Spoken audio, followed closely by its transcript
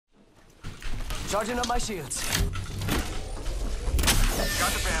Charging up my shields.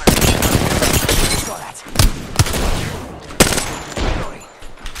 Got the banner. Saw that.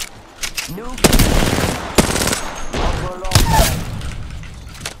 New.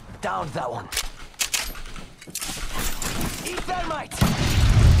 Downed that one. Eat thermite.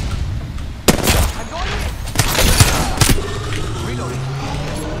 I'm going in. Reloading.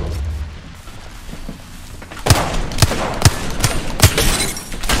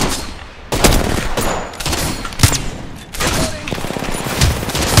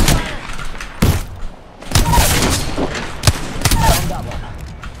 Down that one.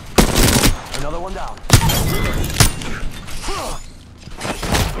 Another one down.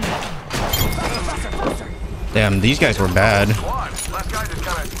 Damn, these guys were bad. Last guy just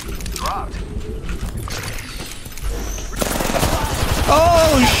kind of dropped.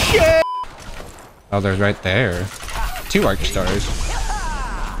 Oh shit! Oh, they're right there. 2 arc stars.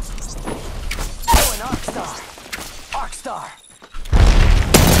 Oh, an arc star. Arc star.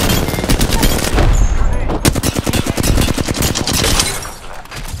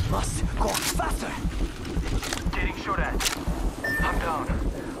 Must go faster. Getting shot at. I'm down.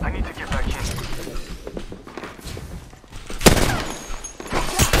 I need to get back in.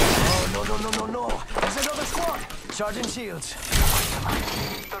 Oh, no. There's another squad. Charging shields.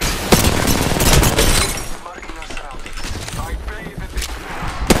 Marking our surroundings. I bathe in this.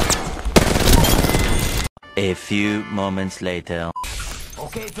 A few moments later.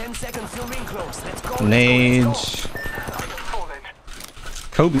 Okay, 10 seconds till ring close. Let's go. Nades. Fallen.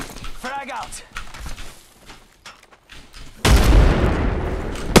 Kobe. Frag out.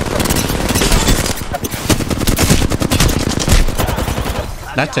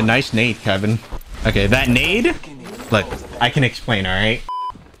 That's a nice nade, Kevin. Okay, that nade? Look, I can explain, alright?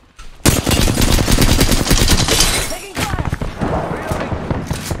 Taking fire. Reloading.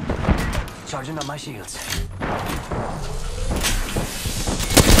 Charging up my shields.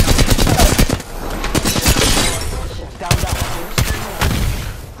 Down.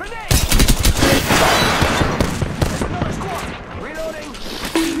 Grenade. There's another squad. Reloading.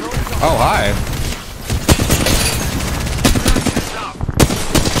 Oh, hi.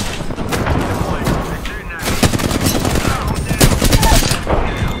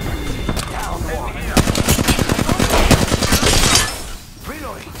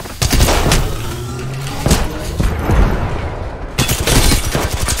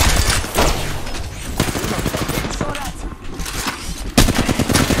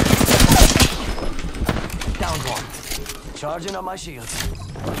 Charging up my shields.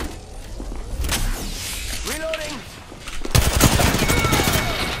 Reloading.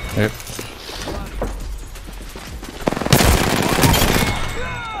 Yep.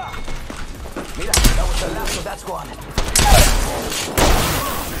 Mira, that was the last of that squad.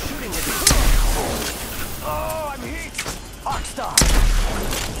 Shooting at me. Oh, I'm hit. Arc star.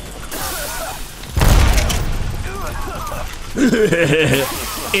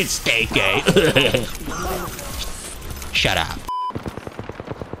 It's steak day. Shut up.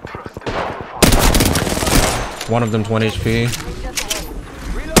 One of them's 1 HP.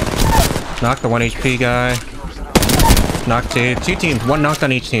 Knock the 1 HP guy. Knocked 2. 2 teams. 1 knocked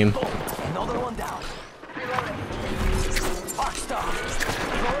on each team. Another one down. Arc star.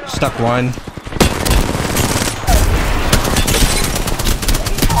 Stuck 1.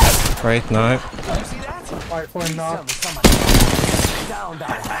 Right, knock. Alright, for a knock. Down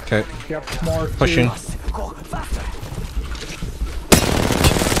that one. Okay. Yep, more. Pushing. Go faster.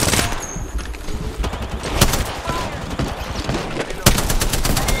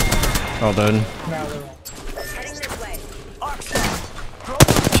 All done. Now they're on. Heading this way. Arc star.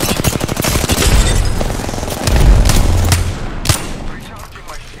 Recharging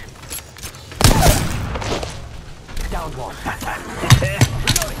my shield. Down one.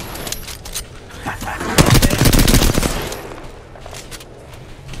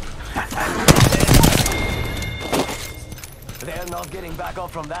 They're not getting back up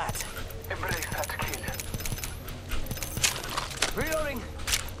from that. Embrace that kill. Reloading.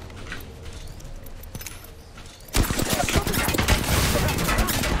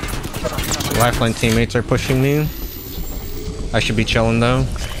 Lifeline teammates are pushing me. I should be chilling though.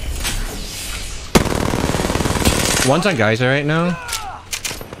 One's on geyser right now.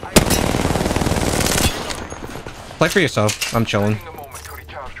 Play for yourself. I'm chilling. Taking a moment to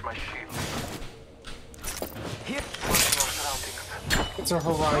recharge my shield. Here. Marking our surroundings. It's a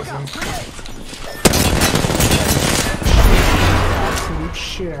horizon. Absolute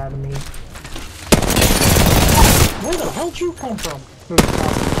shit out of me. Where the hell did you come from?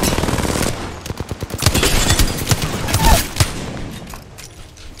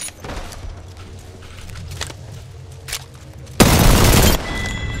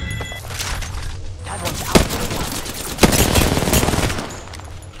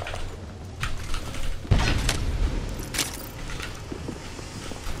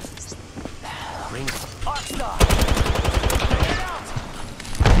 Oxstar! Get out!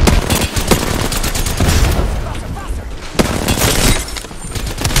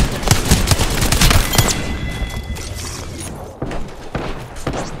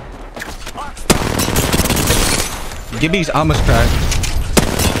 Gibby's almost cracked.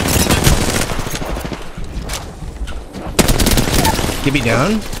 Gibby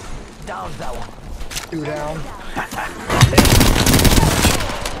down. Down that one. 2 down.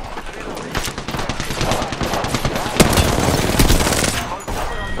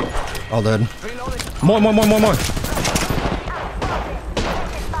 All dead. More.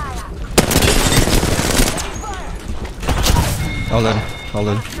 All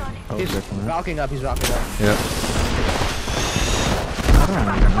dead. He's rocking up. He's rocking up. Yep.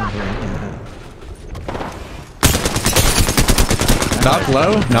 Knock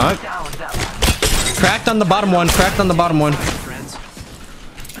low. Knock. Cracked on the bottom one. He's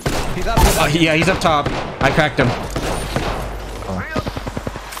up. Oh, yeah, he's up top. I cracked him.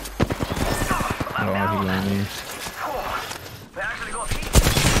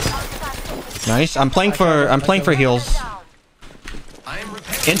 Nice. I'm playing for heals.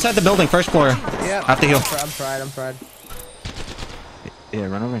 Inside the building, first floor. Yeah. I have to heal. I'm fried. Yeah,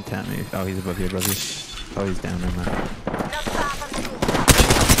 run over and tap me. Oh, he's above here, brothers. Oh, he's down there, man.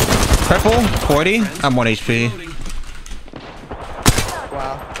 Purple, 40. I'm 1 HP.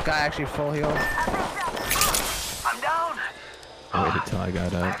 Wow. Guy actually full heal. I'm down. I waited till I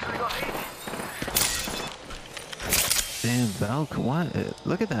got up. Damn, Valk, what?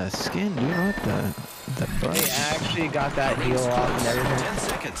 Look at that skin, dude. What the butt? He actually got that heal off and everything. 10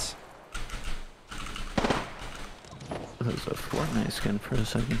 seconds. That was a Fortnite skin for a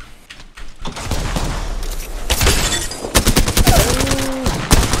second.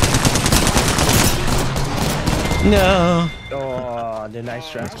 No. Oh, the nice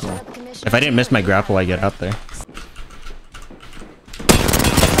try. Cool. If I didn't miss my grapple, I get up there.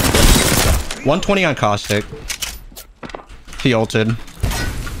 120 on Caustic. He ulted.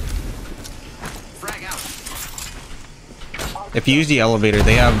 If you use the elevator,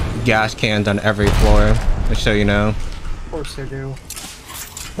 they have gas cans on every floor, just so you know. Of course they do.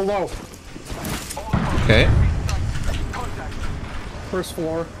 Below. Okay. First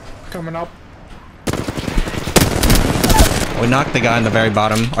floor. Coming up. We knocked the guy on the very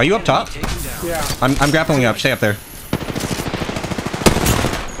bottom. Are you up top? Yeah. I'm grappling you up. Stay up there.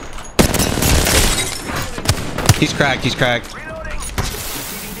 He's cracked.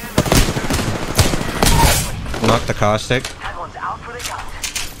 Knock the Caustic. That one's out for the count.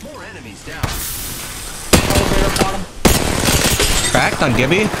 More enemies down. Elevator bottom. Cracked on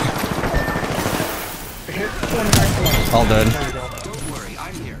Gibby. Hit 29 All dead. There you go. Don't worry,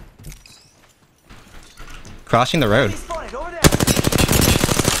 I'm here. Crossing the road. Spotted over there.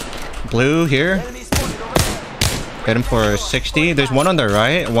 Blue here. Enemy spotted over there. Hit him for 60. There's one on the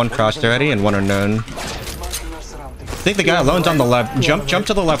right, one crossed already, and one unknown. I think the guy alone's on the left. Jump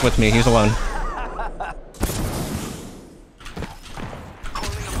to the left with me. He's alone.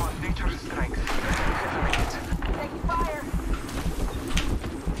 Calling upon nature's strength.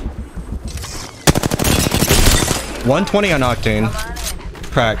 120 on Octane.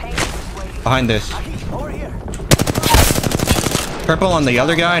 Crack. Behind this. Over here. Purple on the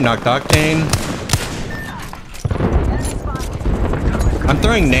other guy. Knocked Octane. I'm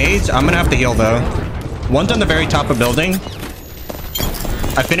throwing nades. I'm gonna have to heal though. One's on the very top of building.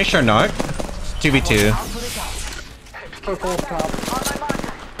 I finished our knock. 2v2. Purple top.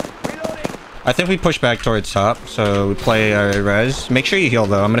 I think we push back towards top, so we play res. Make sure you heal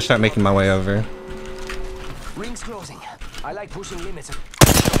though. I'm gonna start making my way over. Rings closing. I like pushing limits.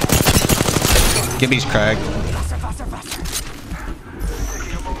 Gibby's cracked. Faster.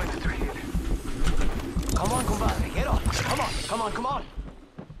 Taking a moment to heal. Come on, compadre. Get up. Come on.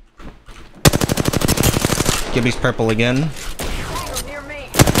 Gibby's purple again.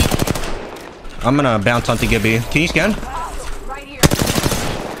 I'm gonna bounce onto Gibby. Can you scan?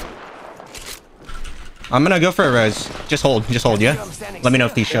 I'm gonna go for a res. Just hold, yeah? Let me know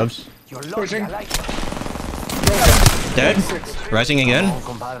if these shoves. You're lucky. Pushing. I like it. Dead. Rising again. Come on,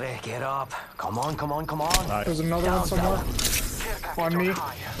 compadre. Get up. Come on. There's another one somewhere. On me.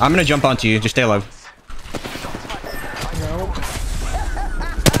 I'm gonna jump onto you. Just stay alive. No.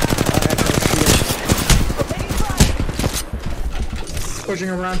 Pushing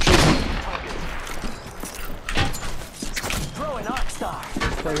around. Throw an Oxstar.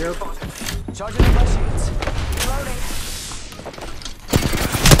 Right here. Charging up my shields. Reloading.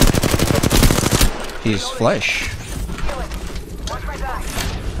 He's flesh.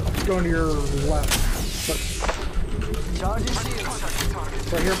 Going to your left. Charging shields.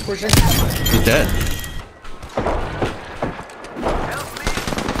 Right here, pushing. He's dead.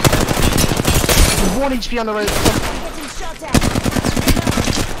 One HP on the right.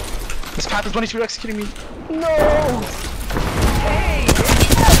 This path is 1 HP executing me. No!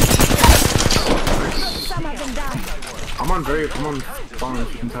 I'm on farm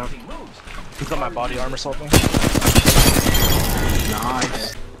if you can tap. He's got my body armor something.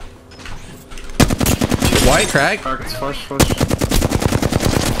 Nice. White crack. Flush.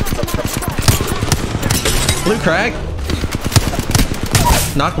 Blue crack.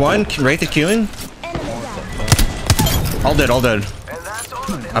 Knock one. Wraith is queuing. All dead.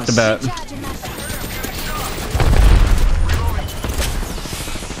 Off the bat.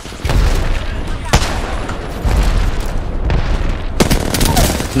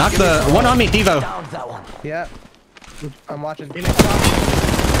 Knock the one on me, Devo. Yeah. I'm watching.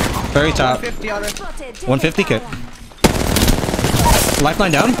 Very top. 50 on it. 150 kit.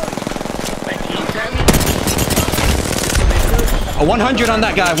 Lifeline down. A 100 on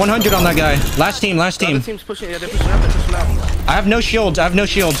that guy. 100 on that guy. Last team. Team's pushing. Yeah, they're pushing out. I have no shields.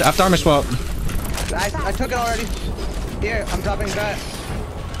 After armor swap. I took it already. Here, I'm dropping that.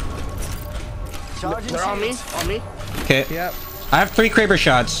 They're on me. Okay. Yep. I have 3 Kraber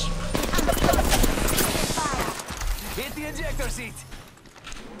shots. Hit the ejector seat.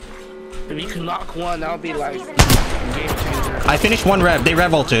 If you can knock one, that would be like game changer. I finished 1 rev. They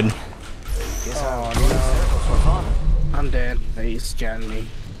rev ulted. Oh no. I'm dead. He's scanning me.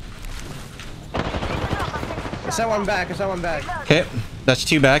 I sent one back. Okay. That's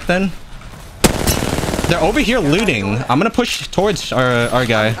 2 back then. They're over here looting. I'm gonna push towards our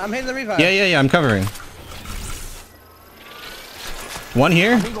guy. I'm hitting the revive. Yeah. I'm covering. One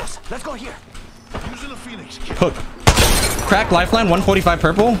here. Amigos, let's go here. Using a Phoenix. Hook. Crack lifeline. 145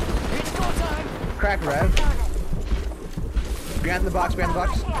 purple. It's go time. Crack rev. Behind the box.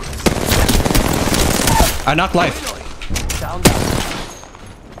 I knocked life. Down.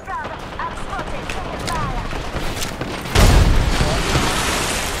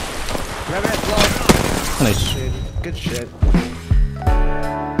 Rev it low. Nice. Dude, good shit.